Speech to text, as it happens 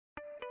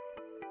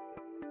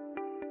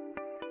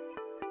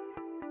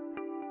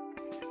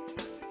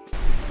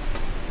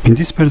In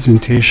this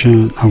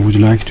presentation, I would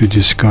like to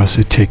discuss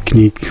a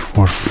technique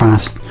for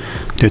fast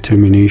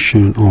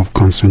determination of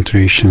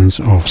concentrations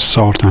of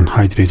salt and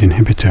hydrate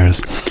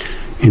inhibitors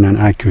in an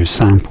aqueous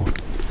sample.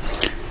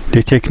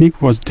 The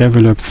technique was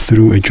developed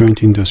through a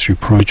joint industry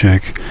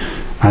project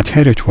at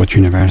HydraCHEK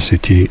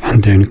University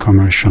and then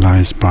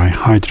commercialized by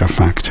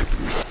HydraCHEK.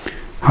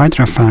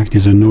 HydraCHEK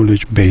is a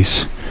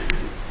knowledge-based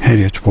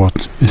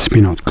HydraCHEK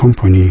spin-out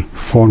company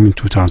formed in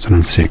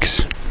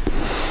 2006.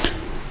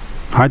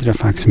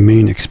 HydraCHEK's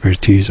main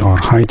expertise are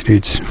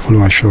hydrates,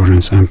 flow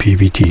assurance, and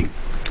PVT.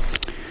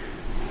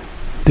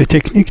 The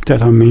technique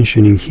that I'm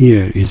mentioning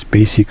here is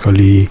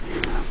basically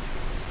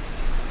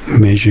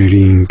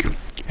measuring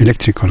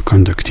electrical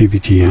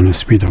conductivity and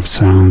speed of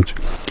sound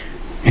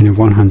in a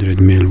 100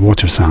 ml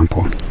water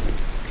sample.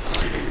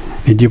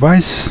 A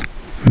device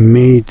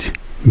made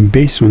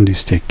based on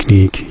this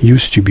technique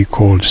used to be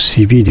called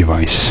CV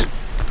device.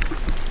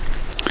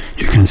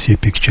 You can see a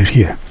picture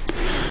here.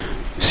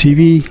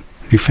 CV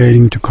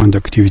referring to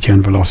conductivity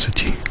and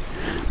velocity,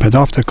 but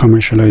after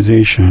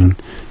commercialization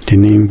the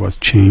name was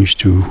changed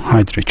to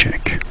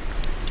HydraCHEK.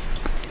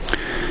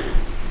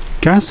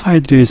 Gas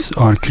hydrates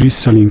are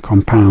crystalline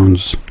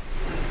compounds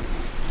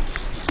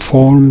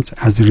formed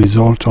as a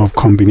result of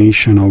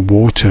combination of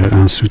water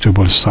and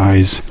suitable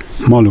size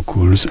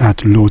molecules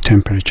at low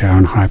temperature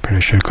and high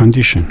pressure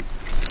condition.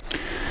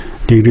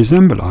 They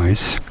resemble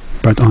ice,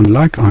 but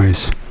unlike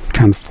ice,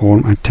 can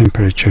form at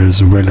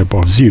temperatures well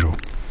above zero.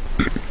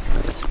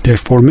 Their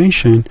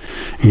formation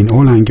in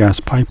oil and gas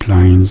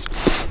pipelines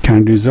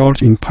can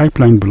result in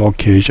pipeline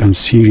blockage and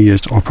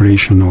serious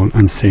operational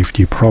and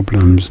safety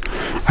problems,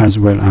 as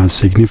well as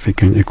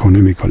significant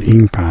economical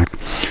impact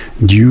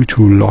due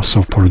to loss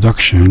of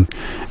production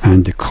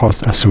and the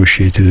cost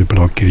associated with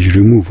blockage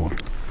removal.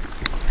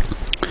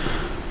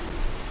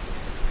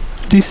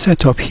 This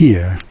setup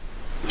here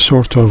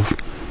sort of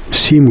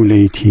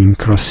simulating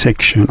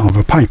cross-section of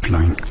a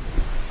pipeline.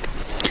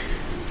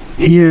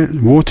 Here,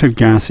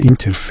 water-gas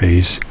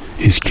interface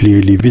is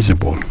clearly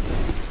visible.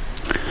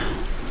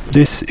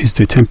 This is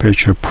the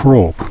temperature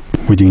probe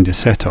within the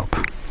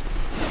setup.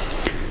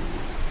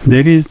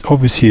 There is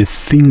obviously a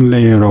thin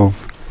layer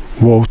of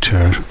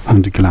water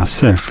on the glass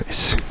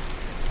surface.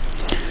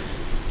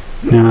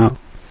 Now,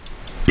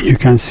 you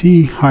can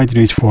see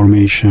hydrate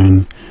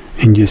formation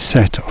in this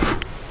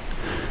setup.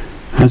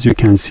 As you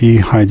can see,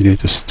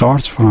 hydrate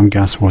starts from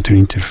gas-water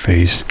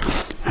interface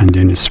and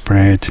then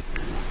spread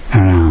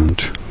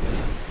around.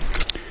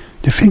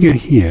 The figure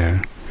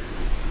here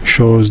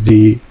shows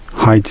the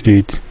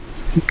hydrate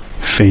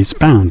phase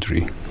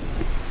boundary.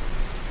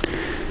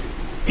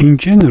 In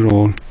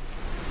general,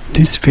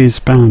 this phase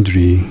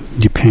boundary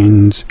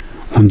depends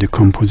on the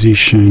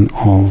composition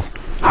of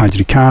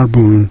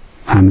hydrocarbon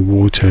and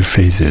water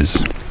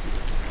phases.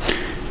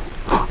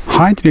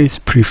 Hydrates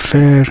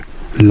prefer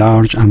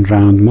large and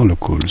round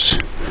molecules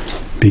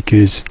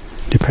because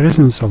the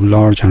presence of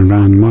large and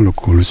round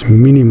molecules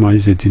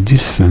minimizes the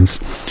distance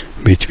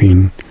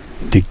between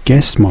the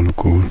guest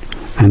molecule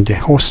and the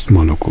host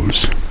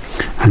molecules,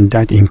 and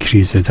that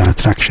increases the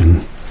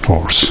attraction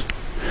force.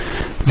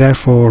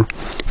 Therefore,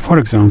 for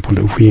example,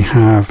 if we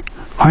have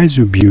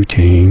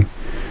isobutane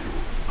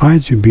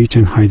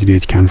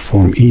hydrate can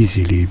form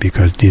easily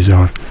because these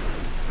are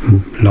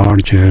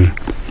large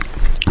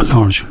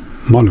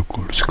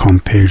molecules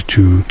compared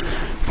to,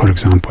 for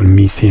example,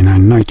 methane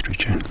and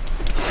nitrogen.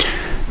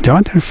 The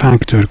other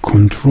factor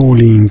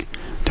controlling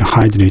the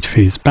hydrate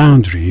phase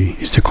boundary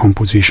is the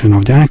composition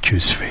of the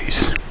aqueous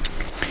phase.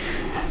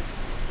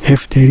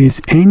 If there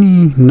is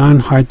any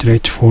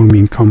non-hydrate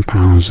forming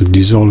compounds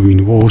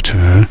dissolving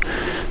water,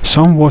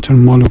 some water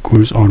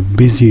molecules are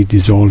busy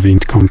dissolving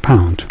the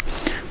compound.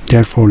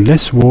 Therefore,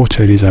 less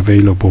water is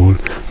available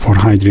for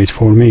hydrate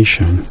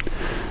formation.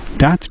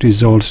 That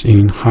results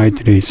in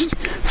hydrate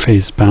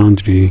phase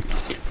boundary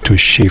to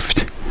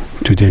shift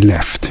to the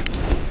left.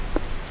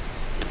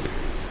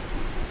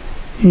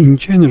 In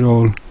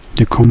general,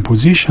 the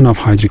composition of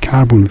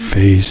hydrocarbon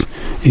phase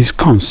is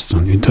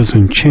constant. It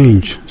doesn't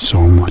change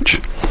so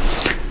much.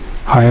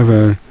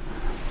 However,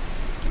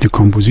 the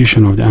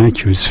composition of the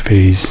aqueous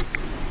phase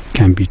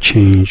can be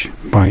changed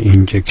by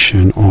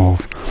injection of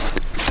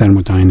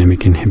thermodynamic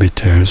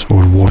inhibitors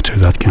or water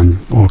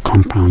or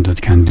compound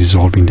that can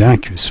dissolve in the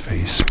aqueous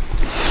phase.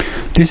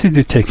 This is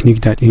the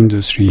technique that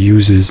industry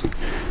uses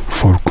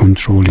for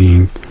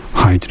controlling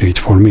hydrate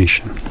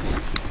formation.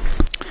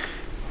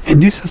 In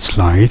this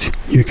slide,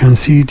 you can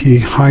see the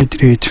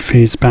hydrate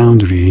phase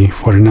boundary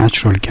for a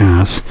natural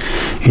gas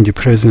in the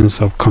presence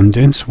of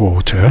condensed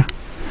water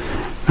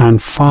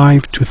and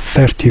 5 to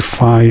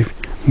 35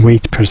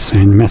 weight %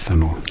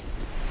 methanol.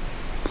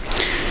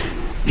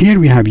 Here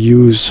we have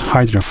used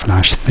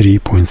HydraFlash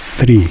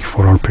 3.3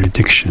 for our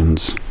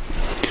predictions.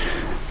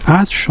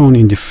 As shown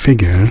in the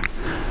figure,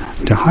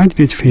 the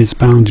hydrate phase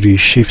boundary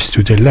shifts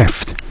to the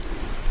left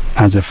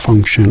as a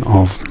function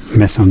of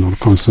methanol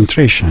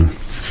concentration.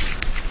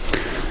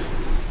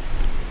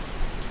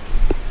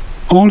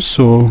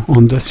 Also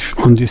on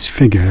this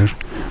figure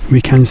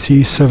we can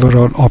see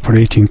several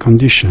operating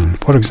conditions.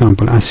 For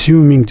example,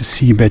 assuming the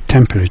seabed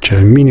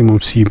temperature, minimum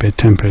seabed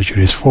temperature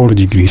is 4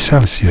 degrees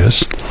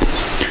Celsius,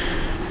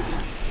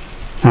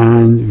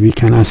 and we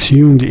can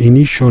assume the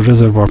initial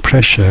reservoir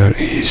pressure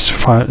is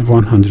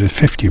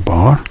 150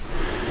 bar.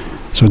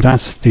 So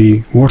that's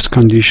the worst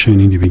condition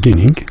in the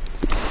beginning.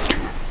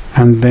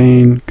 And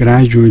then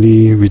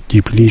gradually with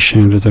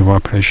depletion, reservoir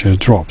pressure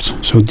drops.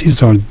 So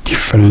these are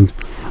different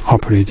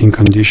operating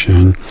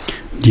conditions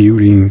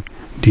during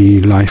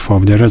the life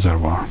of the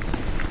reservoir.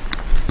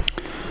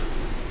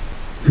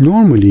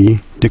 Normally,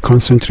 the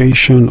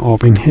concentration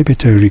of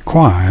inhibitor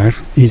required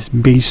is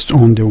based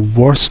on the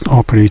worst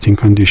operating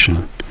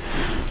condition,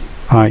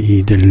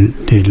 i.e.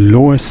 the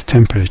lowest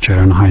temperature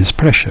and highest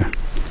pressure,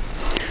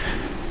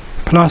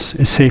 plus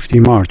a safety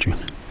margin,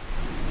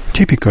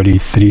 typically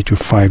 3 to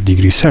 5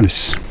 degrees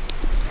Celsius.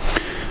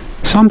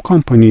 Some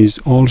companies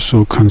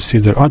also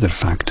consider other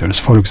factors,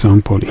 for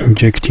example,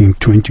 injecting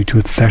 20 to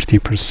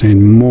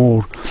 30%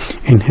 more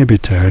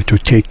inhibitor to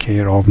take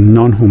care of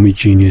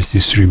non-homogeneous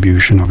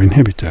distribution of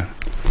inhibitor.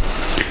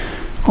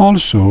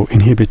 Also,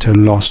 inhibitor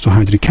loss to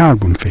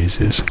hydrocarbon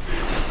phases.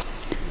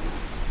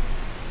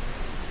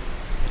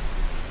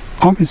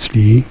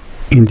 Obviously,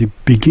 in the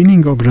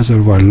beginning of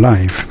reservoir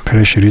life,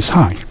 pressure is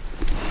high,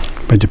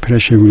 but the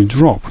pressure will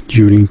drop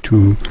during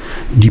to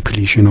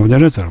depletion of the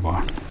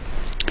reservoir.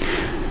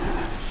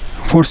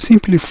 For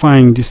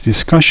simplifying this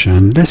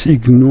discussion, let's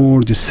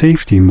ignore the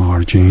safety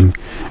margin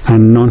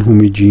and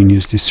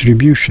non-homogeneous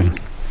distribution.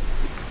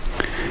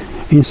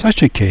 In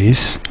such a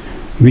case,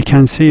 we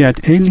can say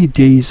at early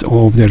days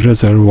of the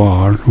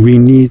reservoir, we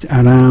need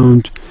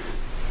around,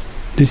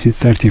 this is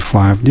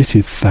 35, this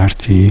is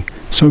 30,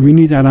 so we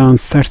need around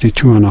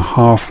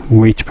 32.5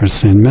 weight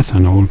percent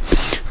methanol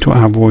to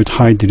avoid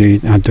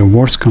hydrate at the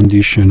worst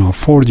condition of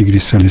 4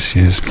 degrees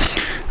Celsius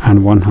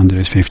and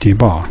 150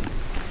 bar.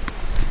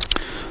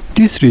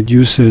 This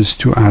reduces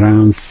to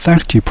around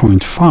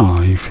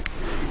 30.5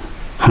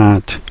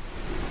 at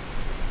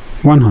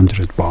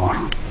 100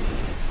 bar,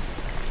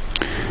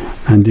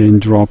 and then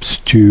drops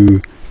to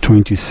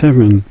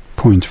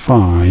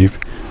 27.5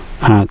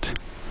 at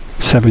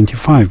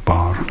 75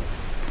 bar,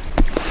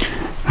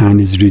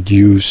 and is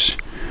reduced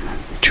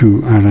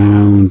to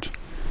around,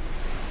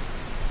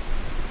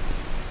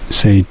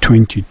 say,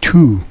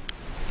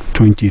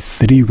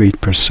 23 weight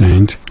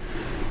percent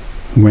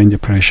when the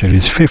pressure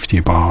is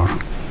 50 bar.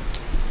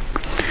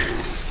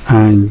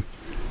 And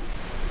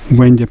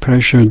when the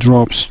pressure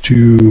drops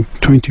to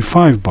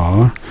 25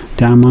 bar,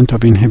 the amount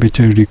of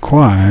inhibitor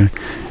required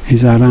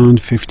is around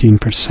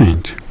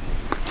 15%.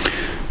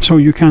 So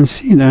you can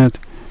see that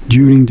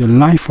during the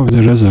life of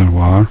the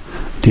reservoir,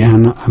 the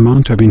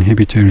amount of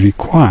inhibitor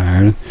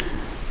required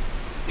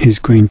is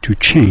going to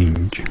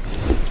change.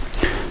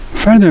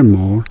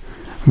 Furthermore,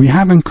 we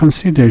haven't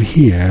considered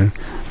here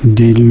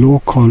the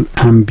local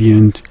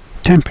ambient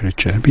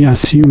temperature. We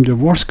assume the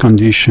worst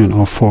condition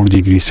of 4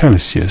 degrees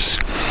Celsius.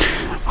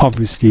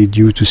 Obviously,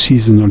 due to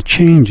seasonal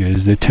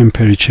changes, the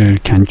temperature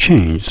can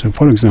change. So,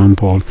 for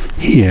example,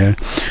 here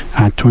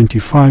at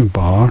 25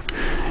 bar,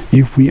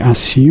 if we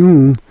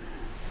assume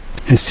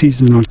a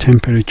seasonal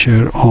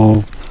temperature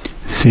of,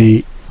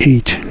 say,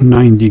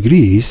 8-9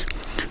 degrees,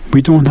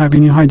 we don't have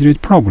any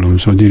hydrate problem,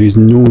 so there is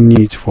no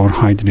need for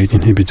hydrate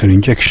inhibitor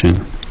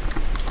injection.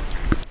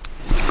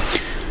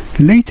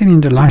 Later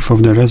in the life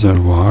of the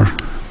reservoir,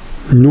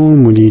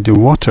 normally the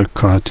water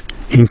cut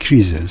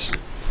increases.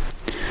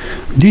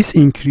 This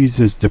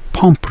increases the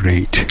pump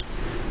rate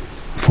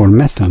for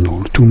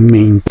methanol to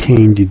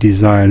maintain the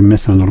desired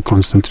methanol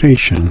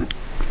concentration.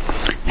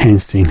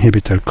 Hence, the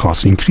inhibitor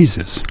cost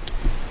increases.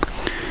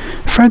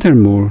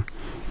 Furthermore,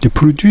 the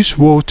produced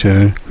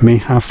water may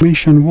have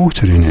formation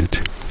water in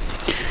it.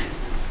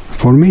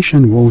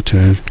 Formation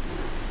water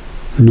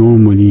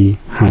normally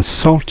has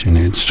salt in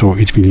it, so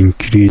it will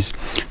increase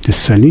the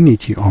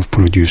salinity of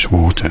produced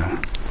water.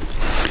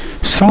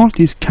 Salt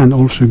can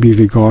also be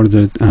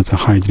regarded as a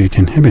hydrate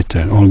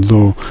inhibitor,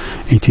 although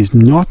it is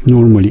not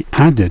normally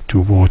added to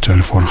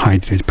water for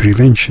hydrate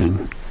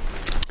prevention.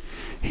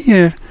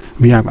 Here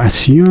we have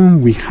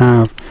assumed we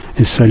have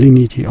a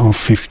salinity of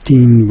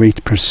 15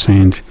 weight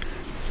percent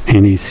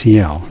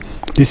NaCl.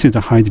 This is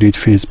the hydrate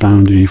phase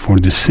boundary for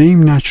the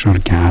same natural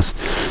gas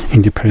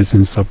in the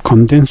presence of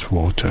condensed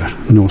water,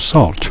 no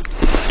salt.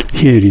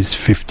 Here is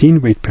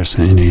 15 weight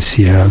percent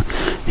NaCl,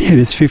 here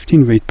is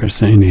 15 weight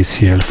percent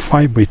NaCl,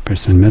 5 weight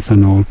percent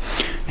methanol,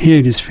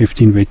 here is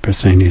 15 weight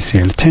percent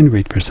NaCl, 10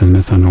 weight percent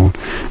methanol,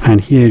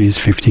 and here is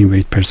 15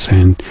 weight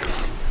percent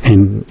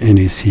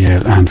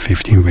NaCl and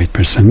 15 weight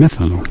percent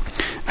methanol.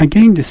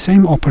 Again, the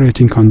same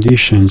operating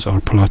conditions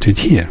are plotted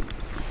here.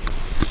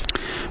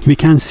 We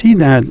can see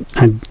that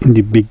in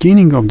the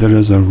beginning of the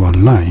reservoir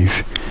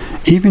life,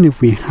 even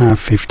if we have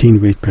 15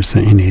 weight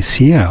percent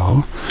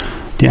NaCl,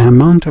 the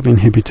amount of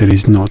inhibitor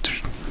is not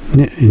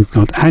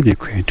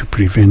adequate to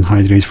prevent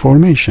hydrate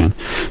formation.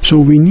 So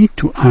we need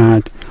to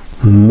add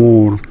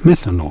more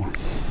methanol.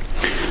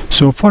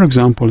 So for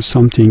example,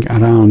 something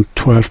around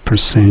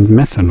 12%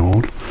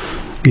 methanol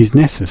is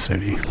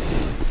necessary.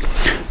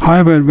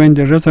 However, when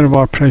the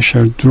reservoir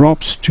pressure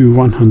drops to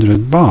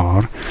 100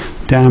 bar,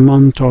 the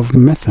amount of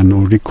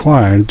methanol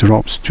required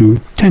drops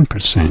to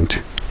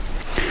 10%.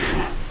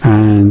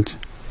 And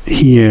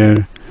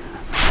here,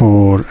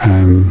 for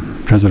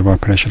reservoir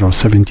pressure of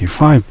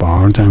 75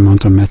 bar, the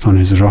amount of methanol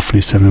is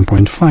roughly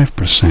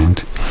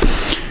 7.5%.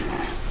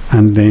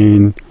 And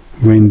then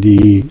when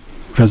the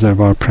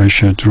reservoir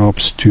pressure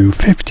drops to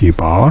 50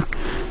 bar,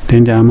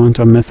 then the amount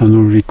of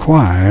methanol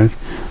required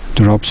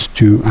drops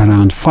to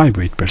around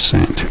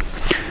 5-8%.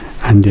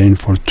 And then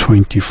for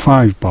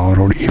 25 bar,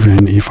 or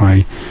even if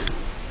I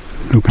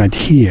look at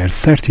here,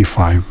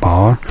 35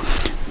 bar,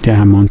 the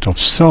amount of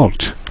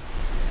salt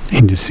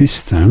in the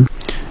system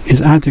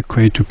is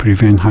adequate to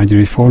prevent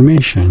hydrate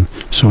formation,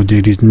 so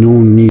there is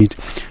no need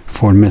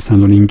for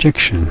methanol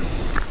injection.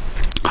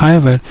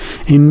 However,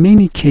 in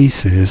many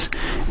cases,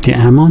 the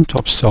amount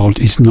of salt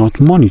is not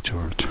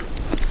monitored,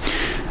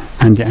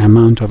 and the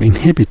amount of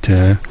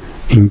inhibitor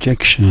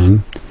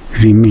injection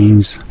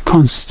remains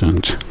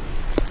constant.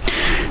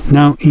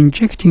 Now,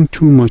 injecting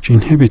too much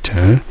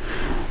inhibitor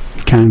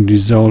can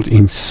result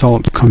in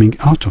salt coming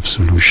out of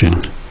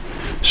solution.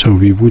 So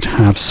we would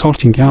have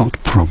salting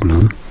out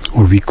problem,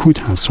 or we could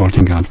have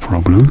salting out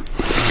problem,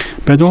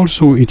 but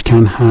also it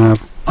can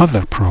have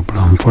other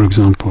problem. For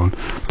example,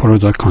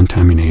 product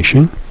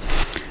contamination.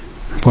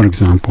 For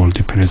example,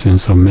 the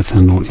presence of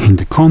methanol in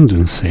the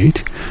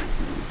condensate,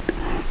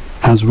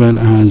 as well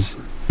as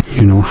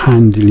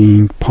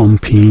handling,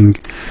 pumping,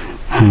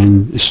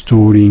 and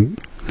storing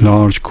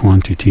large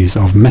quantities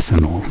of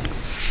methanol.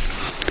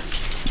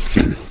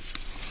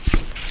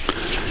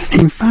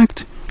 In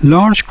fact,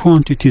 large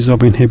quantities of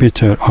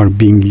inhibitor are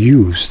being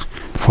used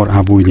for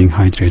avoiding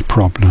hydrate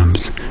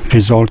problems,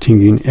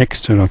 resulting in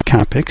extra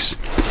capex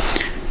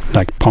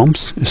like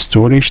pumps,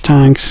 storage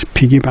tanks,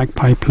 piggyback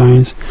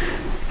pipelines,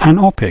 and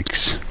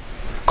OPEX,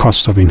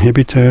 cost of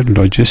inhibitor,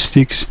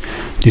 logistics,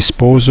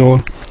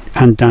 disposal,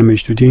 and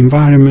damage to the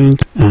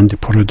environment and the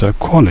product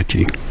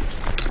quality.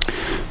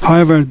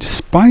 However,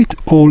 despite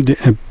all the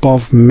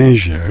above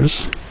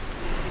measures,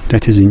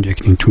 that is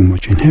injecting too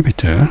much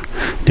inhibitor,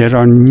 there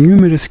are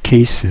numerous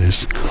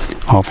cases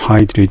of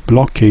hydrate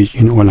blockage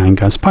in oil and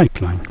gas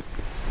pipeline.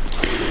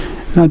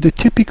 Now, the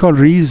typical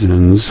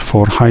reasons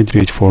for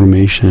hydrate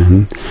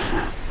formation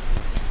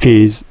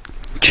is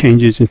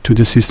changes into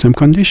the system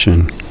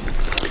condition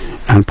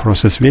and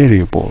process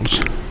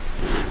variables.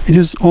 It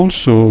is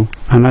also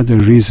another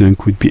reason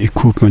could be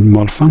equipment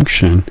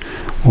malfunction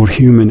or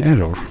human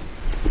error.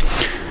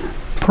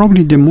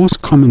 Probably the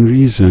most common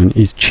reason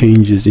is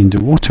changes in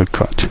the water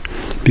cut,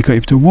 because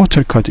if the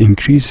water cut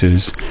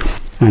increases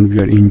and we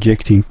are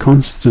injecting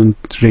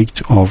constant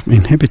rate of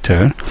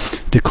inhibitor,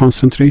 the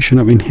concentration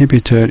of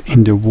inhibitor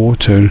in the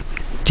water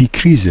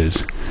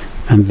decreases,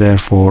 and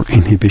therefore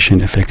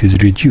inhibition effect is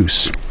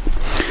reduced.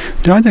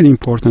 The other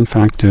important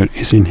factor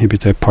is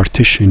inhibitor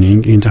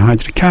partitioning in the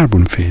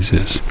hydrocarbon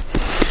phases.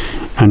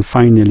 And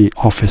finally,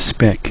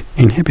 off-spec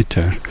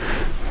inhibitor.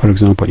 For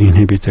example,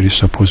 inhibitor is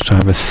supposed to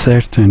have a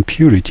certain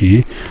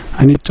purity,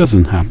 and it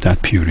doesn't have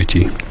that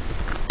purity.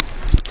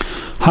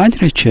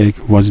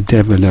 HydraCHEK was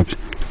developed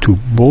to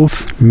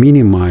both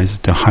minimize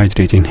the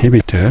hydrate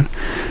inhibitor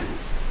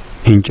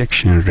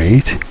injection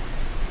rate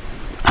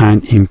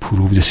and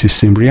improve the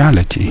system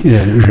reliability.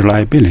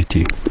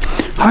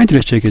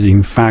 HydraCHEK is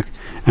in fact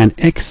an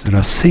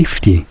extra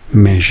safety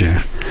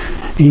measure,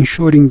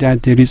 ensuring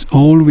that there is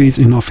always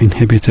enough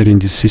inhibitor in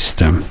the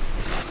system,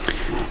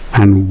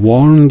 and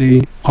warn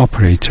the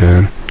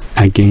operator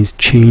against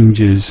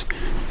changes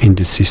in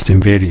the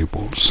system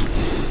variables.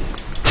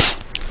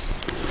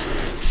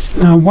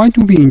 Now, why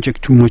do we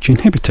inject too much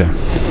inhibitor?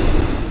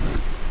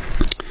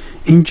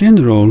 In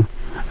general,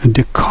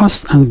 the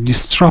cost and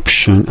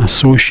disruption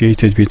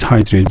associated with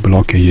hydrate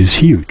blockage is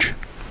huge,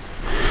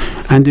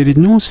 and there is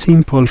no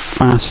simple,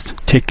 fast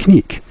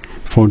technique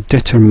for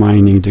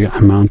determining the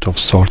amount of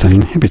salt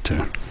and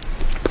inhibitor.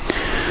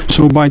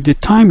 So by the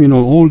time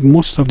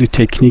most of the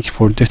techniques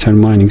for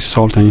determining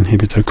salt and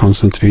inhibitor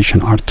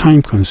concentration are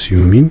time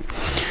consuming,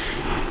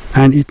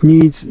 and it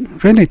needs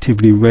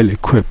relatively well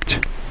equipped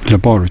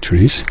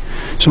laboratories.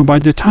 So by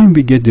the time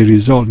we get the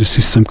result, the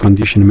system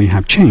condition may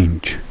have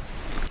changed.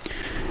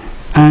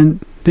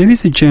 And there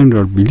is a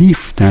general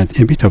belief that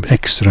a bit of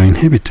extra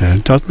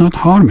inhibitor does not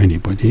harm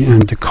anybody,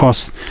 and the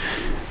cost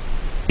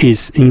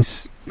is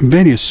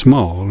very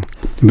small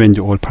when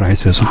the oil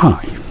price is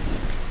high.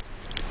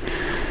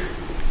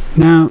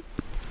 Now,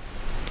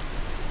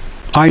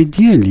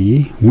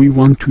 ideally, we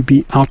want to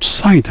be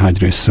outside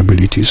hydrate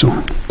stability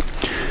zone,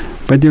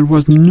 but there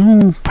was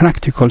no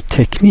practical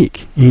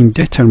technique in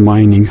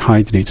determining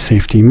hydrate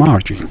safety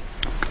margin.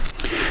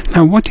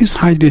 Now, what is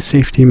hydrate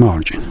safety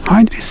margin?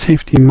 Hydrate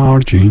safety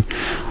margin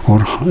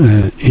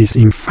is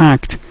in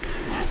fact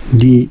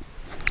the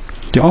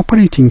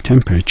operating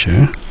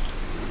temperature,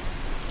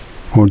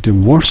 or the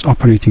worst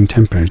operating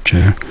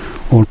temperature,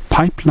 or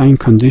pipeline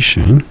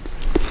condition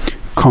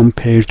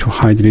compared to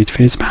hydrate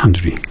phase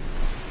boundary.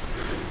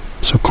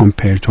 So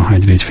compared to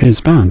hydrate phase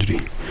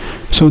boundary.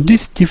 So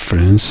this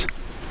difference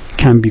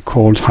can be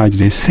called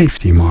hydrate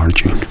safety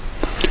margin.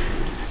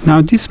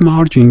 Now this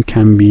margin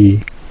can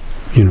be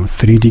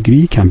 3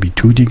 degrees, can be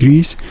 2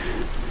 degrees.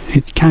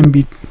 It can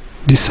be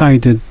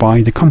decided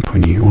by the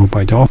company or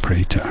by the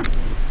operator.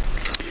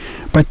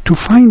 But to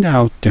find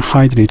out the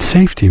hydrate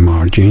safety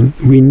margin,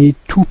 we need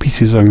two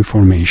pieces of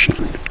information.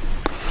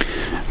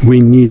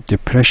 We need the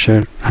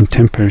pressure and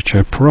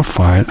temperature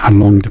profile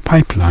along the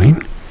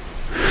pipeline,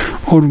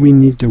 or we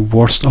need the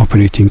worst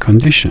operating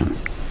condition.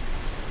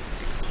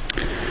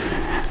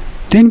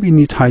 Then we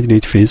need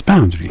hydrate phase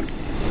boundary.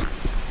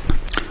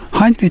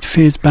 Hydrate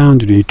phase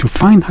boundary, to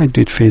find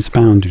hydrate phase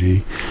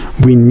boundary,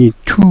 we need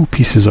two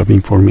pieces of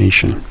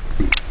information: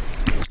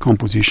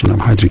 composition of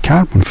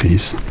hydrocarbon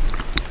phase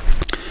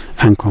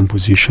and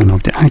composition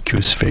of the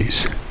aqueous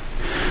phase.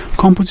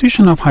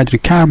 Composition of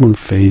hydrocarbon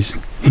phase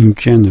in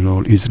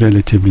general is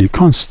relatively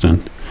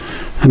constant,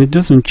 and it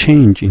doesn't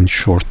change in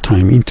short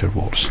time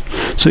intervals.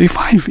 So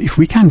if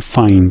we can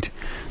find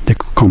the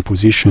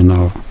composition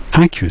of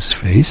aqueous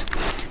phase,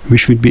 we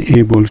should be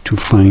able to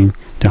find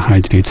the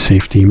hydrate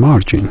safety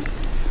margin.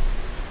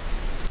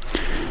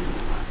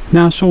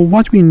 Now, so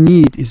what we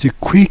need is a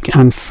quick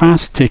and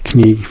fast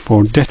technique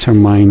for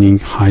determining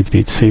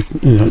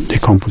the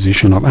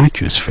composition of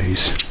aqueous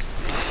phase.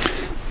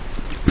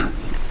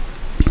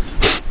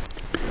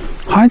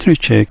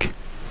 HydraCHEK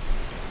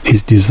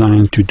is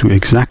designed to do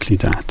exactly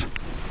that.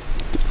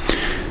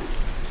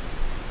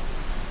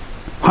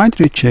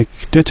 HydraCHEK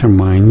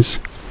determines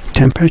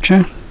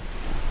temperature,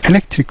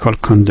 electrical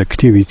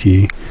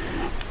conductivity,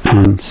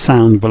 and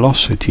sound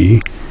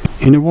velocity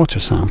in a water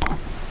sample.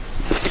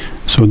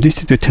 So this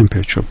is the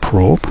temperature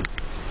probe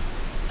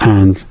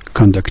and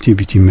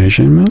conductivity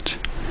measurement,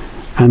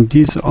 and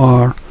these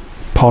are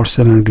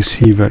parcel and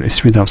receiver,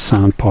 suite of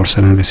sound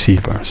parcel and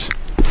receivers.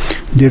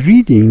 The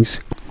readings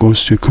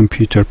goes to a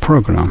computer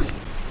program.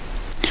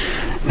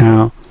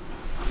 Now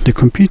the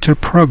computer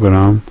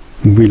program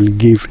will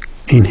give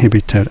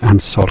inhibitor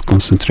and salt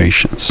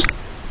concentrations.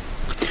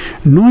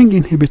 Knowing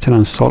inhibitor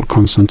and salt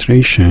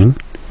concentration,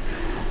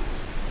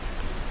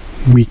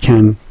 we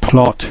can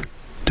plot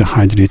the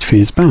hydrate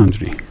phase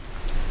boundary.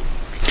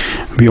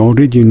 We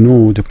already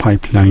know the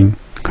pipeline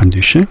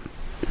condition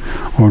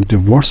or the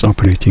worst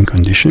operating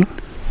condition.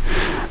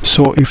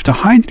 So if the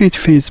hydrate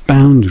phase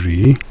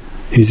boundary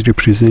is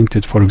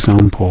represented, for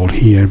example,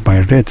 here by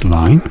red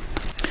line,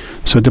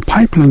 so the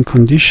pipeline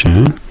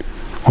condition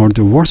or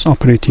the worst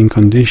operating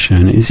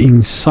condition is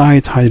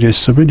inside hydrate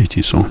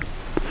stability zone.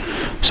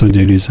 So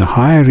there is a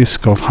higher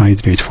risk of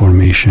hydrate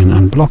formation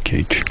and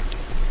blockage.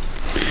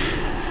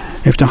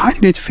 If the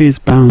hydrate phase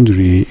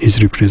boundary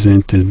is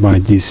represented by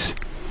this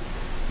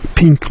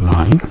pink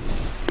line,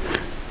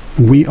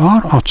 we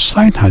are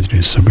outside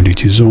hydrate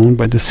stability zone,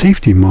 but the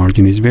safety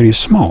margin is very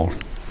small.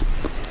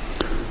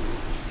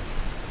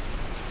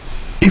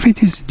 If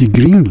it is the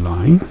green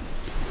line,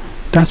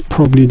 that's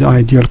probably the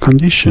ideal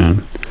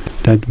condition,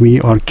 that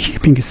we are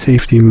keeping a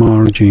safety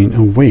margin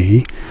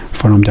away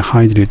from the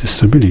hydrate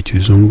stability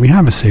zone. We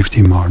have a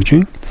safety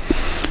margin,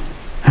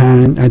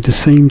 and at the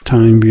same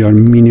time we are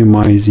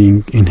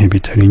minimizing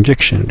inhibitor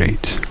injection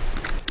rates.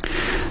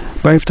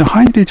 But if the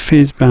hydrate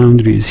phase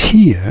boundary is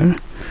here,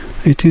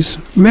 it is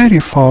very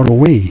far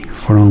away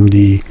from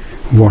the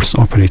worst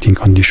operating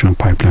condition,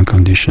 pipeline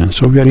condition.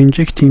 So we are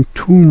injecting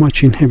too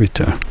much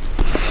inhibitor.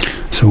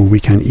 So we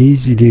can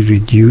easily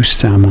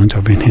reduce the amount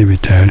of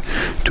inhibitor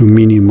to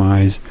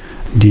minimize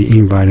the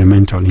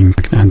environmental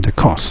impact and the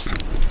cost.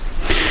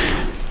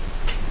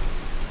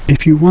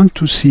 If you want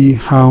to see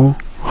how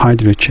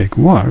HydraCHEK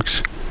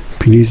works,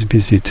 please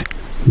visit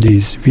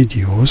these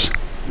videos,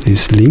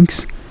 these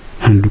links,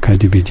 and look at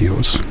the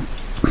videos.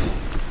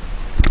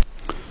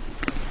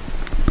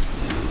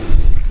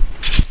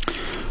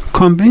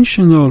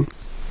 Conventional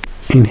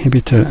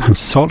inhibitor and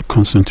salt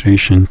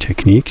concentration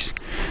techniques,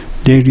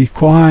 they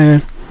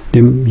require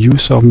the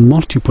use of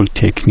multiple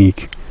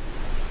techniques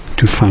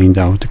to find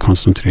out the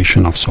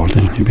concentration of salt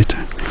and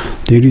inhibitor.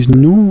 There is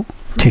no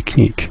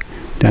technique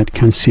that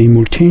can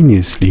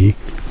simultaneously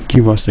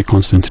give us the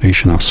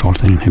concentration of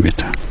salt and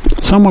inhibitor.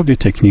 Some of the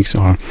techniques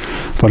are,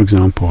 for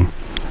example,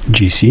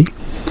 GC,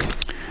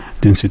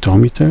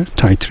 densitometer,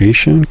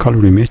 titration,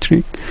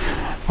 colorimetric.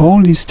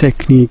 All these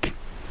techniques,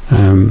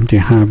 they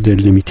have their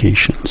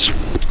limitations.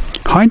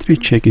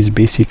 HydraCHEK is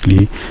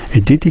basically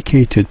a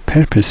dedicated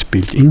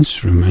purpose-built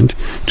instrument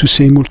to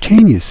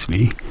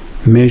simultaneously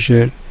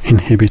measure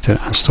inhibitor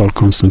and salt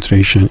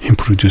concentration in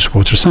produced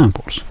water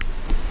samples.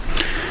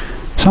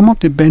 Some of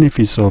the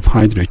benefits of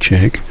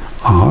HydraCHEK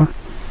are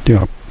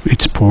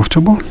it's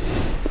portable,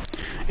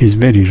 it's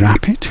very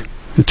rapid,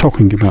 we're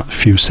talking about a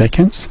few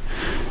seconds,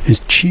 it's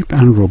cheap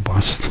and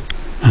robust,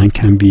 and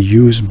can be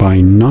used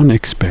by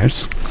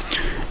non-experts.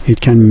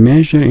 It can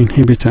measure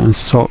inhibitor and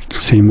salt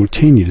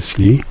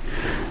simultaneously.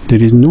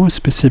 There is no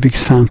specific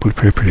sample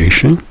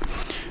preparation,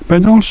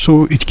 but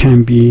also it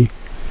can be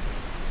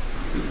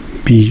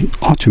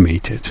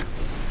automated.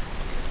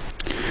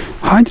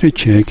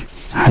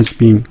 HydraCHEK has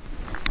been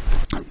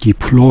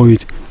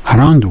deployed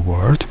around the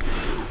world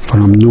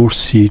from North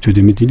Sea to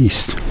the Middle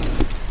East.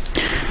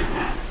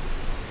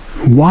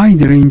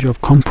 wide range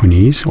of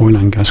companies, oil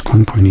and gas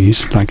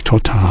companies like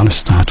Total,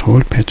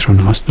 Statoil,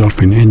 Petronas,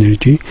 Dolphin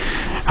Energy,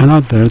 and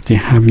others, they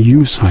have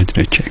used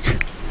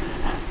HydraCHEK.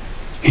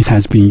 It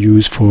has been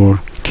used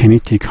for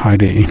kinetic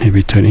hydrate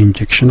inhibitor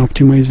injection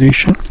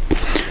optimization,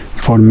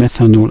 for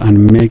methanol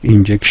and MEG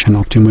injection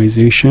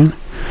optimization,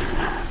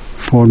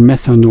 for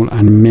methanol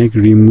and MEG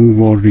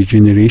removal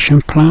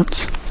regeneration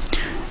plants,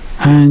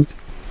 and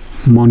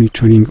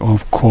monitoring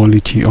of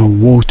quality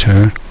of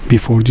water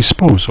before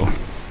disposal.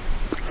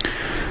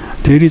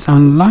 There is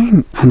an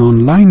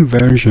online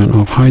version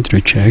of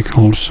HydraCHEK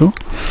also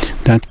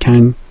that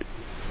can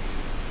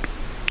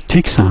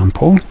take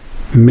sample,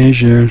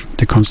 measure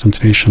the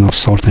concentration of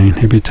salt and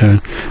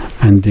inhibitor,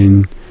 and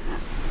then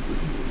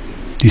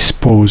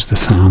dispose the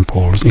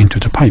samples into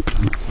the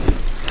pipeline.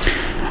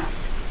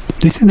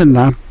 This is a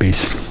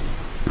lab-based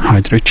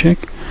HydraCHEK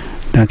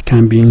that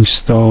can be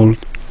installed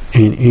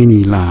in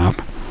any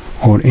lab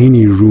or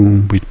any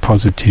room with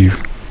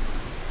positive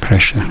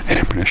pressure,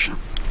 air pressure.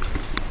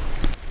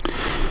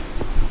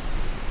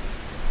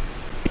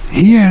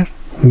 Here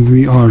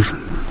we are,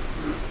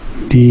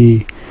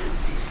 the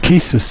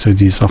case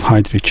studies of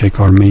HydraCHEK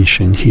are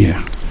mentioned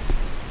here.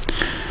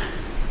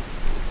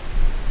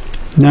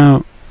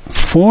 Now,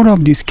 4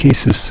 of these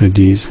case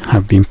studies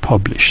have been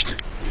published.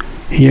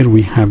 Here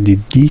we have the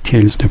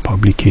details of the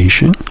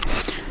publication,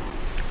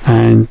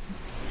 and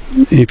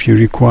if you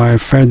require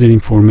further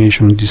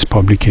information on this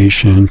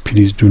publication,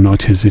 please do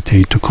not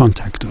hesitate to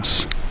contact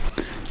us.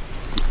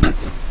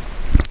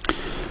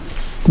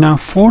 Now,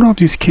 4 of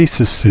these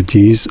case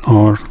studies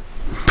are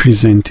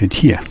presented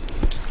here.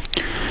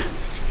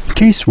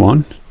 Case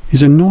 1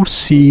 is a North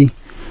Sea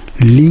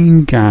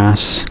lean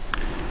gas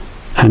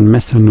and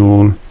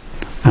methanol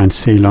and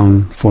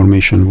Ceylon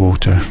formation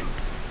water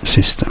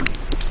system.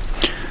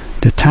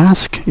 The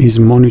task is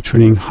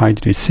monitoring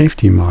hydrate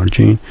safety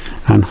margin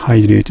and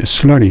hydrate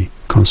slurry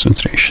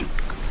concentration.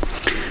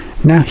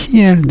 Now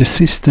here the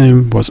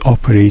system was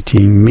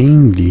operating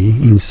mainly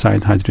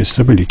inside hydrate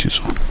stability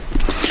zone.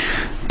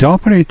 The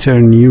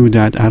operator knew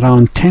that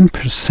around 10%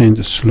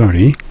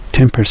 slurry,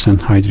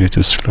 10% hydrate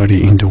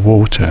slurry in the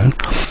water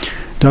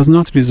does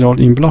not result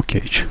in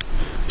blockage.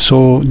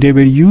 So they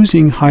were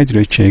using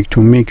HydraCHEK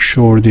to make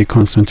sure the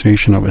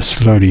concentration of a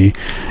slurry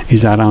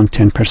is around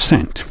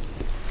 10%.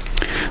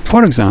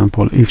 For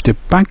example, if the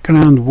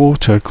background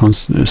water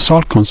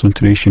salt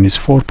concentration is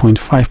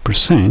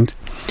 4.5%,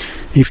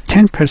 if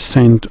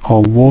 10%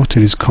 of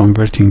water is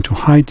converting to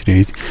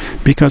hydrate,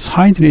 because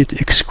hydrate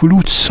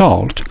excludes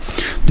salt,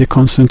 the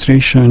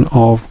concentration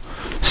of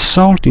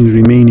salt in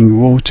remaining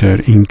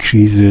water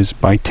increases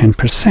by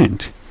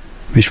 10%,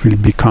 which will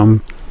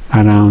become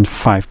around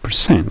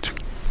 5%.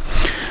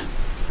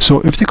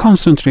 So if the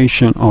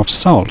concentration of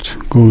salt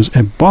goes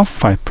above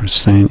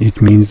 5%,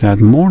 it means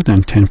that more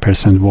than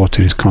 10%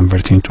 water is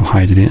converting to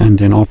hydrate, and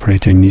then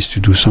operator needs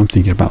to do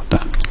something about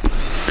that.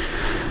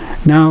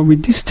 Now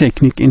with this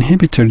technique,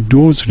 inhibitor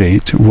dose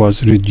rate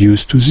was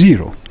reduced to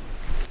 0.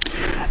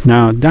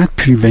 Now that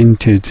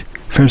prevented,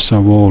 first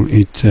of all,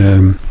 it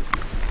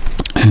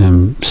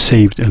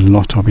saved a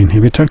lot of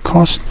inhibitor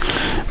cost,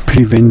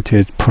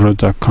 prevented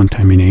product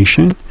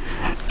contamination,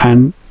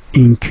 and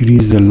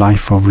increased the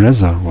life of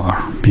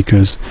reservoir,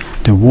 because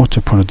the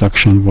water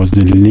production was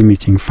the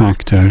limiting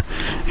factor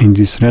in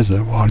this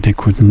reservoir. They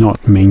could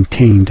not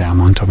maintain the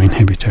amount of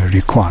inhibitor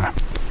required.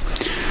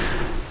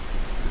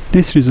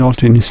 This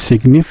resulted in a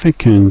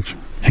significant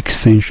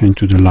extension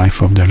to the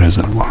life of the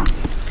reservoir.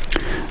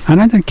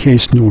 Another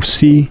case, North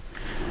Sea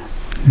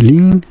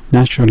lean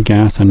natural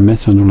gas and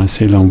methanol and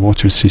Ceylon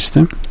water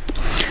system.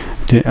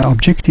 The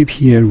objective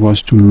here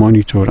was to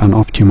monitor and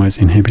optimize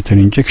inhibitor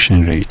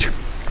injection rate.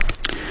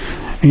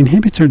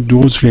 Inhibitor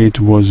dose rate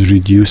was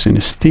reduced in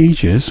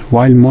stages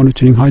while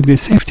monitoring hydrate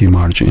safety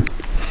margin.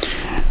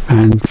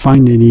 And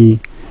finally,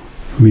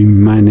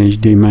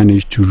 they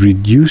managed to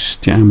reduce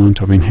the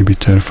amount of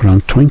inhibitor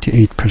from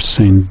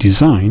 28%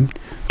 design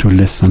to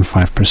less than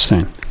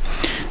 5%.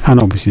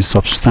 And obviously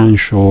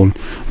substantial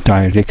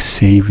direct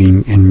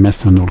saving in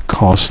methanol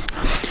cost,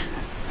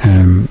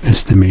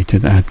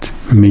 estimated at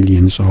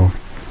millions of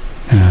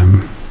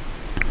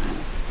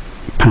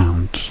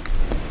pounds.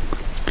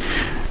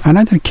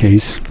 Another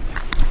case,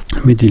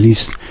 Middle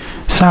East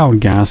sour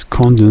gas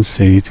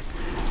condensate,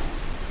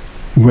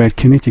 where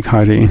kinetic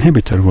hydrate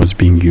inhibitor was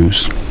being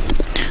used.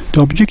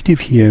 The objective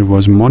here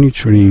was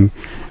monitoring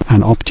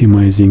and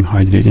optimizing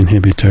hydrate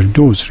inhibitor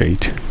dose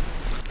rate.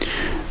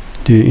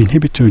 The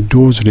inhibitor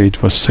dose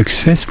rate was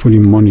successfully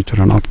monitored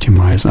and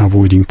optimized,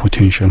 avoiding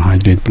potential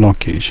hydrate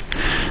blockage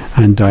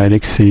and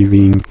direct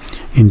saving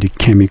in the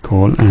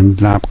chemical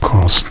and lab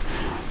cost,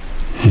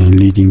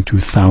 leading to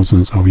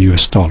thousands of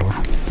US dollars.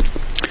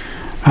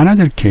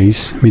 Another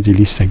case, Middle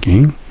East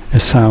again, a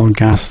sour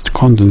gas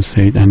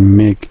condensate and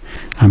MEG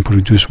and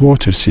produced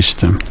water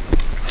system.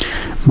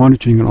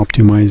 Monitoring and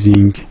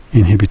optimizing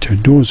inhibitor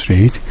dose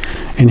rate.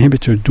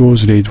 Inhibitor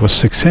dose rate was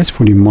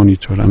successfully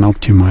monitored and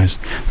optimized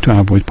to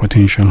avoid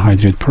potential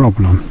hydrate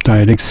problem,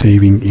 direct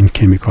saving in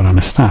chemical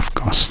and staff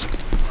cost.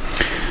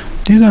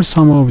 these are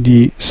some of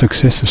the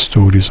success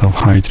stories of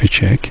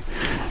HydraCHEK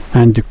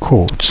and the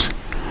quotes.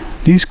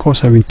 These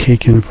quotes have been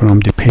taken from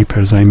the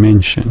papers I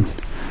mentioned.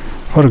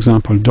 For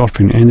example,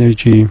 Dolphin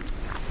Energy.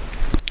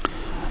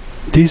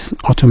 This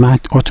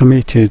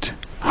automated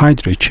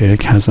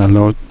HydraCHEK has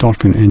allowed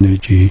Dolphin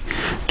Energy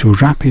to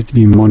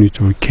rapidly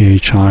monitor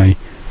KHI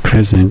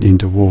present in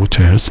the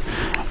waters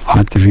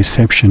at the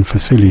reception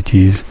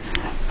facilities,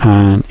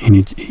 and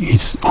in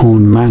its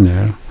own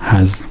manner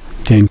has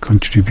then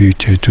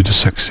contributed to the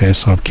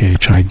success of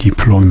KHI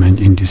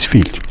deployment in this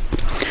field.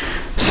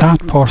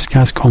 South Park's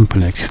gas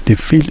complex, the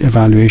field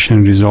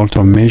evaluation result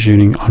of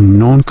measuring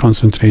unknown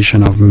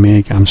concentration of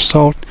MEG and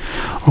salt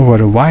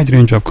over a wide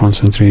range of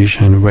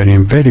concentration, were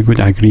in very good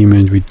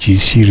agreement with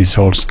GC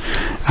results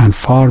and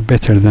far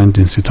better than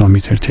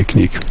densitometer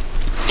technique.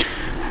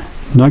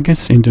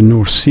 Nuggets in the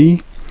North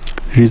Sea.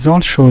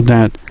 Results show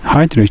that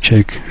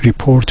HydraCHEK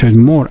reported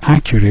more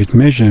accurate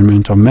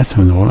measurement of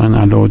methanol and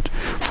allowed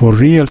for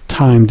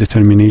real-time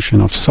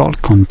determination of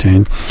salt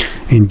content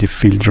in the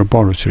field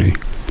laboratory.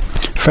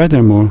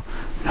 Furthermore,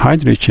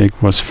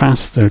 HydraCHEK was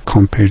faster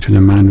compared to the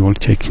manual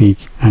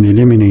technique and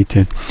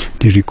eliminated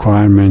the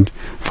requirement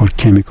for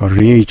chemical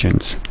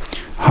reagents.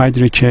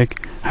 HydraCHEK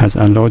has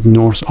allowed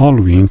North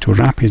Alwyn to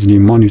rapidly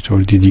monitor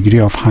the degree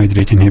of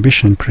hydrate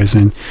inhibition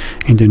present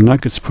in the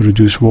nuggets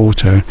produced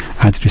water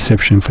at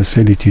reception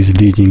facilities,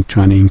 leading to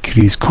an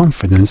increased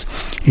confidence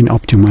in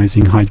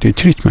optimizing hydrate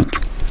treatment.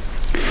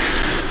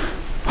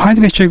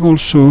 HydraCHEK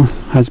also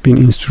has been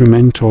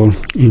instrumental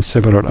in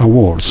several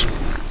awards.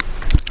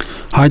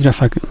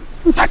 HydraCHEK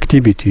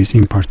activities,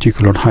 in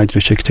particular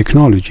HydraCHEK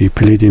technology,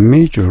 played a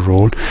major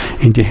role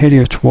in the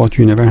Heriot-Watt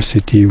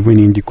University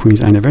winning the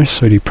Queen's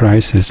Anniversary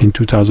Prizes in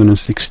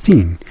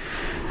 2016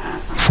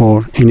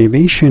 for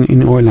innovation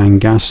in oil and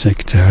gas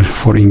sector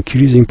for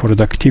increasing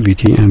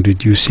productivity and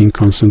reducing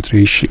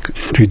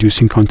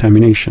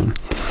contamination.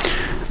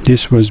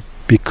 This was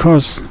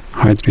because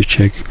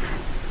HydraCHEK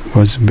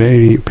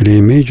play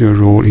a major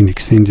role in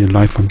extending the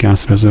life of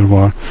gas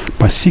reservoir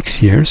by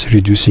 6 years,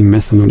 reducing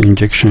methanol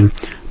injection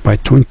by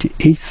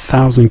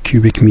 28,000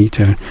 cubic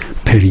meter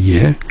per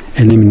year,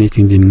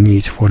 eliminating the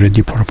need for a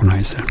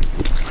depropanizer.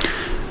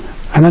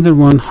 Another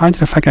one,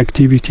 HydraFAC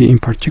activity, in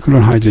particular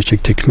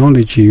HydraCHEK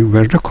technology,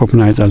 were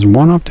recognized as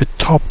one of the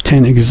top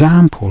 10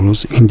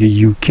 examples in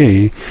the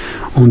UK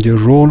on the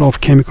role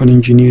of chemical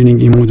engineering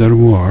in modern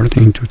world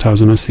in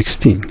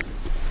 2016.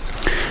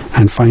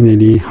 And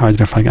finally,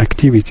 HydraFAC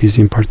activities,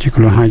 in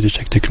particular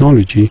HydraCHEK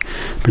technology,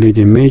 played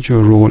a major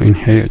role in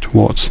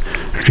Heriot-Watt's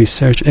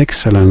Research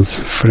Excellence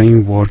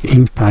Framework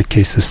Impact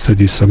Case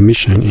Study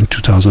submission in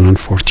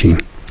 2014.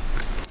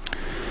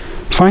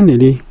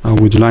 Finally, I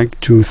would like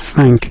to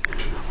thank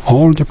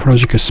all the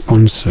project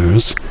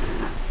sponsors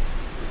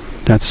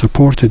that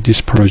supporting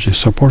this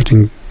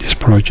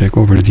project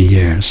over the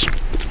years.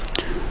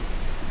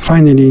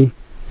 Finally,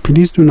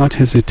 please do not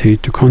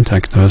hesitate to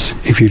contact us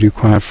if you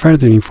require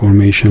further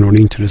information or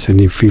interested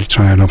in field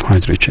trial of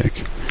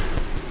HydraCHEK.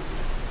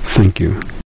 Thank you.